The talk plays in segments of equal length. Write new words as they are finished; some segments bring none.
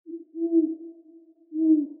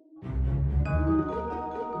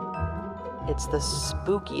It's the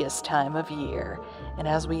spookiest time of year, and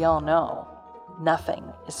as we all know, nothing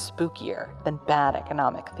is spookier than bad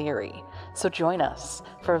economic theory. So join us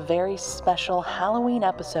for a very special Halloween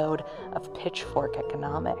episode of Pitchfork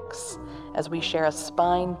Economics, as we share a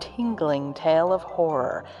spine-tingling tale of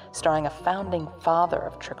horror starring a founding father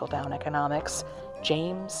of trickle-down economics,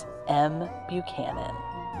 James M. Buchanan.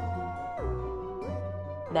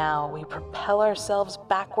 Now we propel ourselves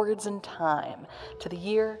backwards in time to the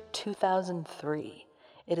year 2003.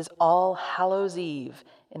 It is All Hallows Eve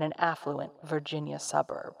in an affluent Virginia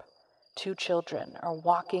suburb. Two children are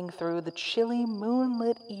walking through the chilly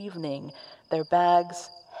moonlit evening, their bags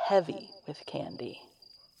heavy with candy.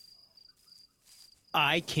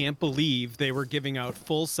 I can't believe they were giving out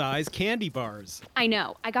full-size candy bars. I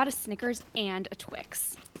know. I got a Snickers and a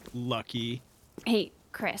Twix. Lucky. Hey,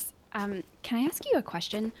 Chris, can I ask you a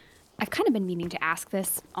question? I've kind of been meaning to ask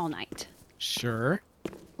this all night. Sure.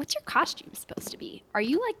 What's your costume supposed to be? Are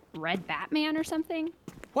you like Red Batman or something?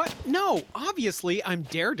 What? No, obviously I'm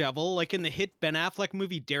Daredevil, like in the hit Ben Affleck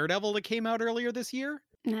movie Daredevil that came out earlier this year.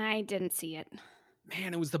 I didn't see it.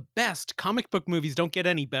 Man, it was the best. Comic book movies don't get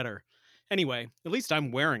any better. Anyway, at least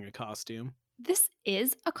I'm wearing a costume. This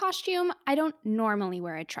is a costume. I don't normally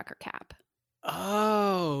wear a trucker cap.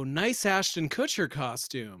 Oh, nice Ashton Kutcher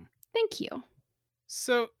costume. Thank you.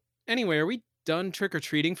 So, anyway, are we done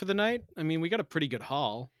trick-or-treating for the night? I mean, we got a pretty good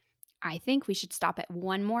haul. I think we should stop at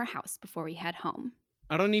one more house before we head home.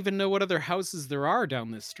 I don't even know what other houses there are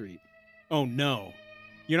down this street. Oh no.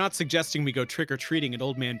 You're not suggesting we go trick-or-treating at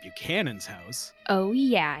Old Man Buchanan's house? Oh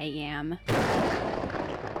yeah, I am.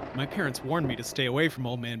 My parents warned me to stay away from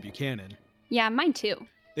Old Man Buchanan. Yeah, mine too.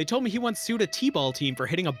 They told me he once sued a t-ball team for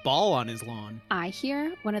hitting a ball on his lawn. I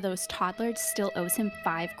hear one of those toddlers still owes him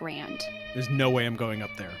 $5,000. There's no way I'm going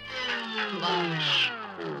up there.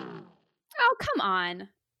 Oh, come on.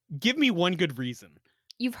 Give me one good reason.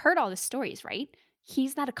 You've heard all the stories, right?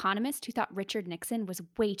 He's that economist who thought Richard Nixon was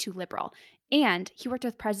way too liberal. And he worked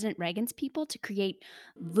with President Reagan's people to create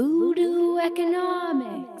voodoo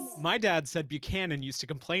economics. My dad said Buchanan used to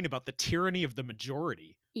complain about the tyranny of the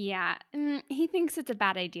majority. Yeah, he thinks it's a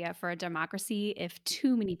bad idea for a democracy if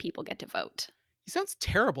too many people get to vote. He sounds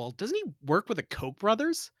terrible. Doesn't he work with the Koch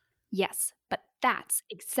brothers? Yes, but that's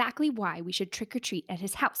exactly why we should trick-or-treat at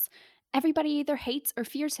his house. Everybody either hates or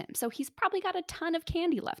fears him, so he's probably got a ton of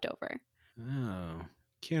candy left over. Oh,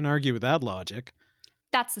 can't argue with that logic.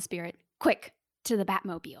 That's the spirit. Quick, to the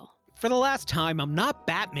Batmobile. For the last time, I'm not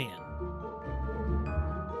Batman.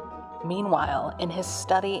 Meanwhile, in his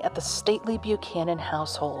study at the stately Buchanan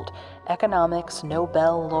household, economics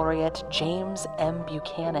Nobel laureate James M.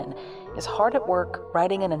 Buchanan is hard at work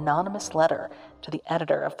writing an anonymous letter to the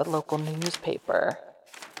editor of the local newspaper.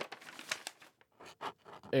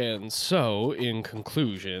 And so, in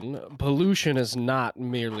conclusion, pollution is not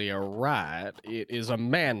merely a right, it is a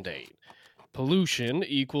mandate. Pollution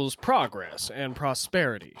equals progress and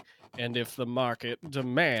prosperity. And if the market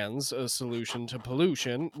demands a solution to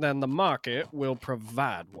pollution, then the market will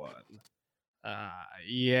provide one.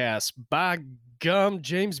 Yes, by gum,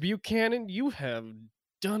 James Buchanan, you have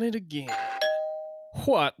done it again.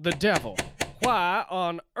 What the devil? Why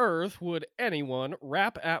on earth would anyone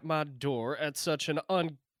rap at my door at such an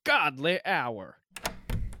ungodly hour?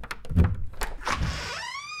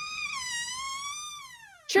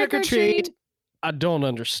 Trick or treat! I don't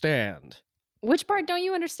understand. Which part don't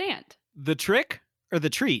you understand? The trick or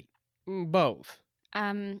the treat? Both.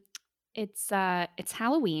 It's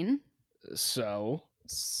Halloween. So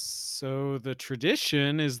The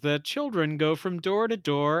tradition is that children go from door to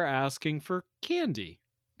door asking for candy.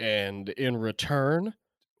 And in return,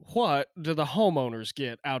 what do the homeowners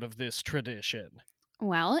get out of this tradition?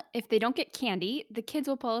 Well, if they don't get candy, the kids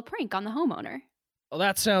will pull a prank on the homeowner. Well,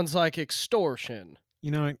 that sounds like extortion.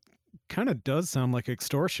 You know, it kind of does sound like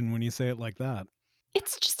extortion when you say it like that.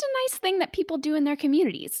 It's just a nice thing that people do in their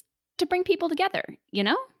communities to bring people together, you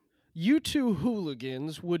know? You two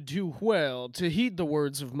hooligans would do well to heed the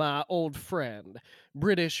words of my old friend,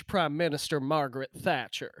 British Prime Minister Margaret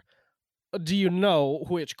Thatcher. Do you know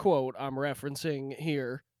which quote I'm referencing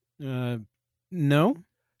here? No?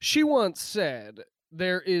 She once said,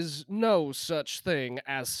 "There is no such thing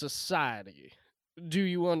as society." Do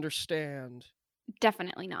you understand?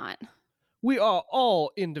 Definitely not. We are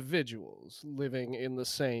all individuals living in the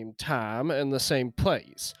same time and the same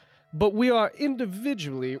place, but we are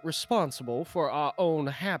individually responsible for our own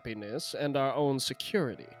happiness and our own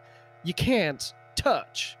security. You can't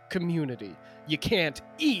touch community. You can't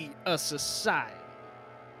eat a society.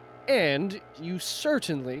 And you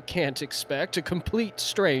certainly can't expect a complete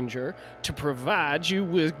stranger to provide you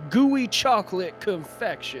with gooey chocolate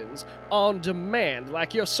confections on demand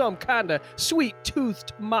like you're some kind of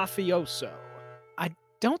sweet-toothed mafioso. I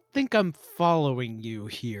don't think I'm following you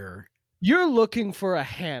here. You're looking for a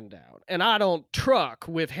handout, and I don't truck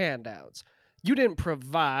with handouts. You didn't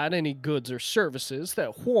provide any goods or services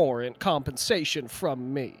that warrant compensation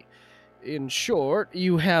from me. In short,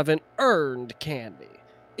 you haven't earned candy.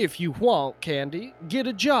 If you want candy, get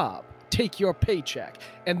a job, take your paycheck,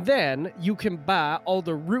 and then you can buy all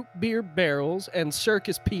the root beer barrels and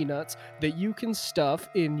circus peanuts that you can stuff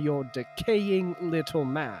in your decaying little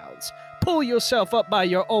mouths. Pull yourself up by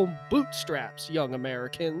your own bootstraps, young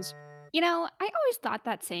Americans. You know, I always thought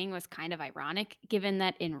that saying was kind of ironic, given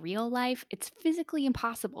that in real life, it's physically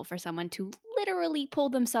impossible for someone to literally pull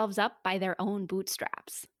themselves up by their own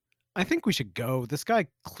bootstraps. I think we should go. This guy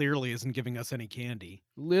clearly isn't giving us any candy.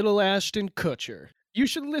 Little Ashton Kutcher. You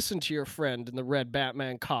should listen to your friend in the red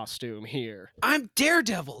Batman costume here. I'm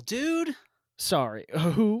Daredevil, dude. Sorry,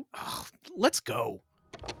 who? Ugh, let's go.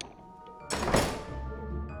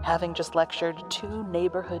 Having just lectured two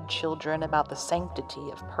neighborhood children about the sanctity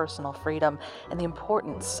of personal freedom and the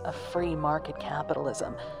importance of free market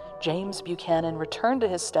capitalism, James Buchanan returned to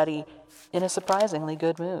his study in a surprisingly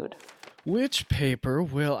good mood. Which paper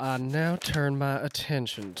will I now turn my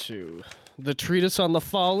attention to? The treatise on the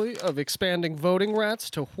folly of expanding voting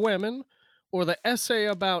rights to women, or the essay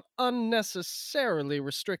about unnecessarily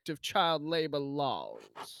restrictive child labor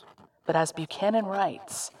laws? But as Buchanan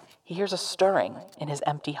writes, he hears a stirring in his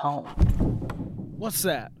empty home. What's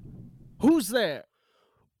that? Who's there?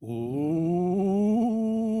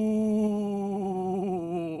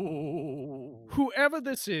 Whoever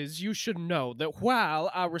this is, you should know that while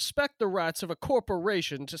I respect the rights of a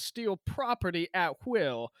corporation to steal property at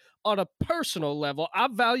will, on a personal level, I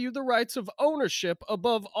value the rights of ownership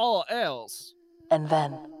above all else. And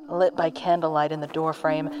then, lit by candlelight in the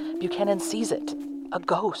doorframe, Buchanan sees it, a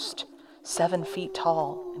ghost, 7 feet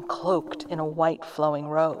tall and cloaked in a white flowing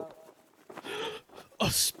robe. A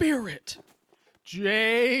spirit!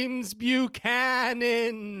 James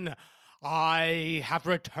Buchanan! I have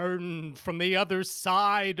returned from the other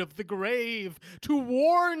side of the grave to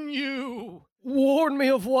warn you. Warn me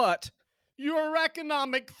of what? Your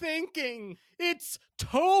economic thinking. It's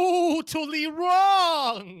totally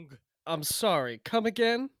wrong. I'm sorry, come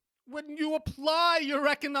again? When you apply your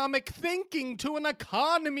economic thinking to an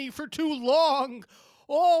economy for too long,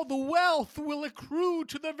 all the wealth will accrue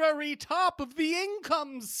to the very top of the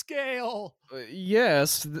income scale.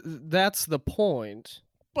 Yes, that's the point.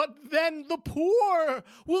 But then the poor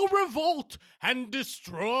will revolt and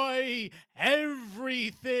destroy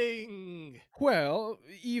everything. Well,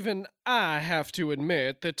 even I have to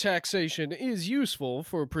admit that taxation is useful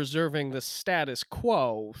for preserving the status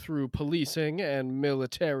quo through policing and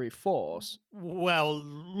military force. Well,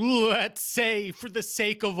 let's say, for the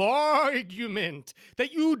sake of argument,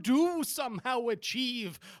 that you do somehow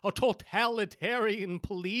achieve a totalitarian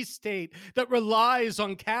police state that relies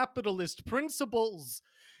on capitalist principles.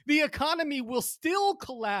 The economy will still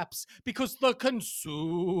collapse because the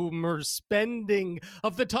consumer spending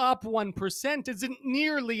of the top 1% isn't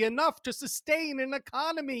nearly enough to sustain an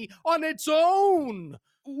economy on its own.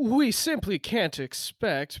 We simply can't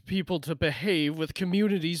expect people to behave with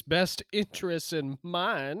community's best interests in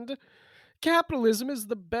mind. Capitalism is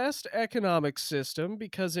the best economic system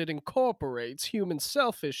because it incorporates human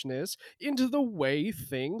selfishness into the way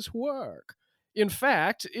things work. In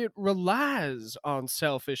fact, it relies on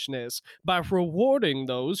selfishness by rewarding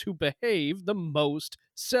those who behave the most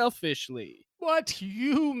selfishly. But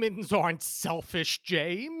humans aren't selfish,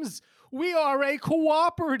 James. We are a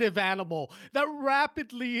cooperative animal that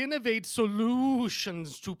rapidly innovates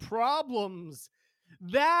solutions to problems.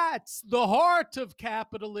 That's the heart of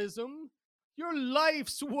capitalism. Your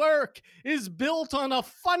life's work is built on a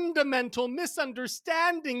fundamental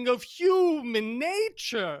misunderstanding of human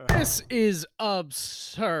nature. This is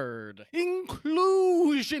absurd.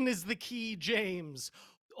 Inclusion is the key, James.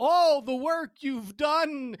 All the work you've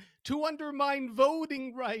done to undermine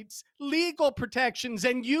voting rights, legal protections,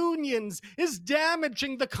 and unions is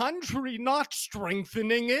damaging the country, not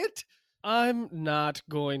strengthening it. I'm not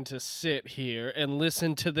going to sit here and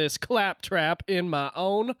listen to this claptrap in my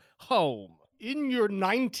own home. In your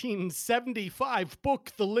 1975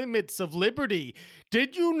 book, The Limits of Liberty,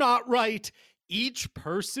 did you not write, each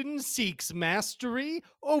person seeks mastery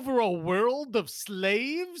over a world of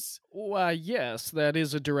slaves? Why, yes, that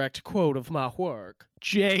is a direct quote of my work.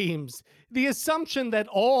 James, the assumption that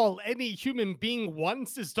all any human being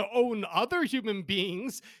wants is to own other human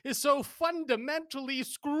beings is so fundamentally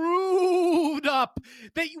screwed up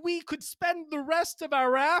that we could spend the rest of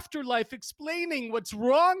our afterlife explaining what's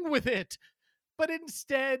wrong with it. But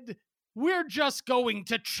instead, we're just going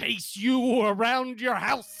to chase you around your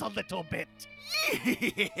house a little bit.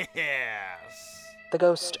 Yes. The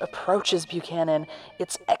ghost approaches Buchanan,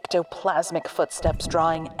 its ectoplasmic footsteps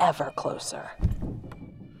drawing ever closer.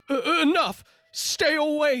 Enough! Stay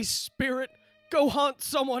away, spirit! Go hunt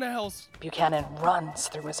someone else! Buchanan runs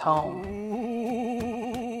through his home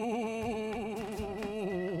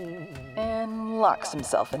and locks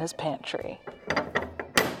himself in his pantry.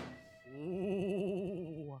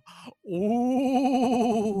 Ooh.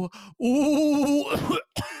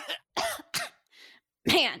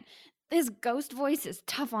 Man, this ghost voice is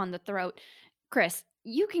tough on the throat. Chris,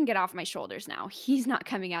 you can get off my shoulders now. He's not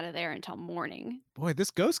coming out of there until morning. Boy,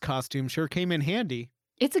 this ghost costume sure came in handy.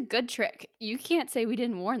 It's a good trick. You can't say we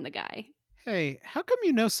didn't warn the guy. Hey, how come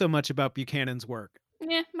you know so much about Buchanan's work?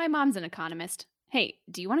 My mom's an economist. Hey,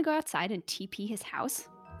 do you want to go outside and TP his house?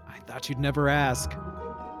 I thought you'd never ask.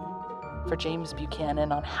 For James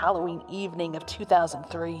Buchanan, on Halloween evening of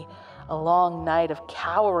 2003, a long night of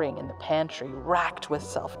cowering in the pantry, racked with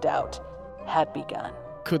self-doubt, had begun.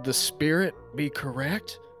 Could the spirit be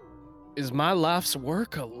correct? Is my life's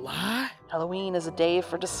work a lie? Halloween is a day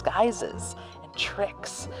for disguises and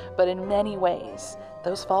tricks, but in many ways,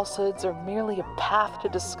 those falsehoods are merely a path to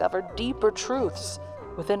discover deeper truths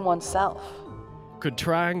within oneself. Could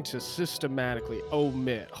trying to systematically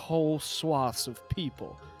omit whole swaths of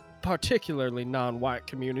people, particularly non-white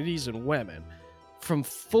communities and women, from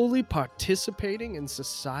fully participating in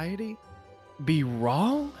society be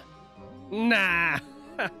wrong? Nah.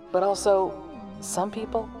 But also, some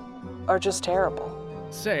people are just terrible.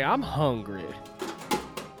 Say, I'm hungry.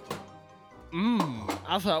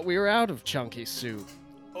 I thought we were out of chunky soup.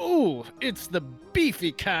 Ooh, it's the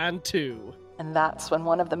beefy kind too. And that's when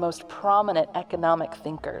one of the most prominent economic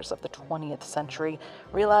thinkers of the 20th century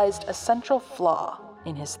realized a central flaw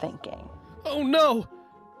in his thinking. Oh no!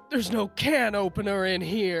 There's no can opener in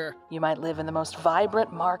here. You might live in the most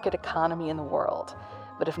vibrant market economy in the world,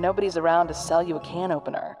 but if nobody's around to sell you a can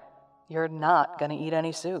opener, you're not gonna eat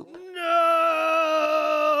any soup.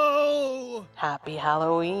 No! Happy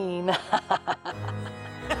Halloween!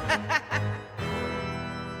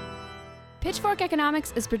 Pitchfork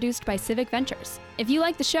Economics is produced by Civic Ventures. If you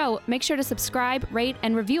like the show, make sure to subscribe, rate,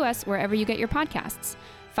 and review us wherever you get your podcasts.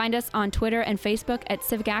 Find us on Twitter and Facebook at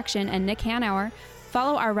Civic Action and Nick Hanauer.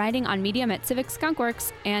 Follow our writing on Medium at Civic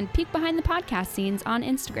Skunkworks, and peek behind the podcast scenes on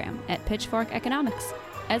Instagram at Pitchfork Economics.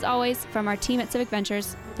 As always, from our team at Civic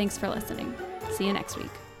Ventures, thanks for listening. See you next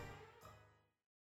week.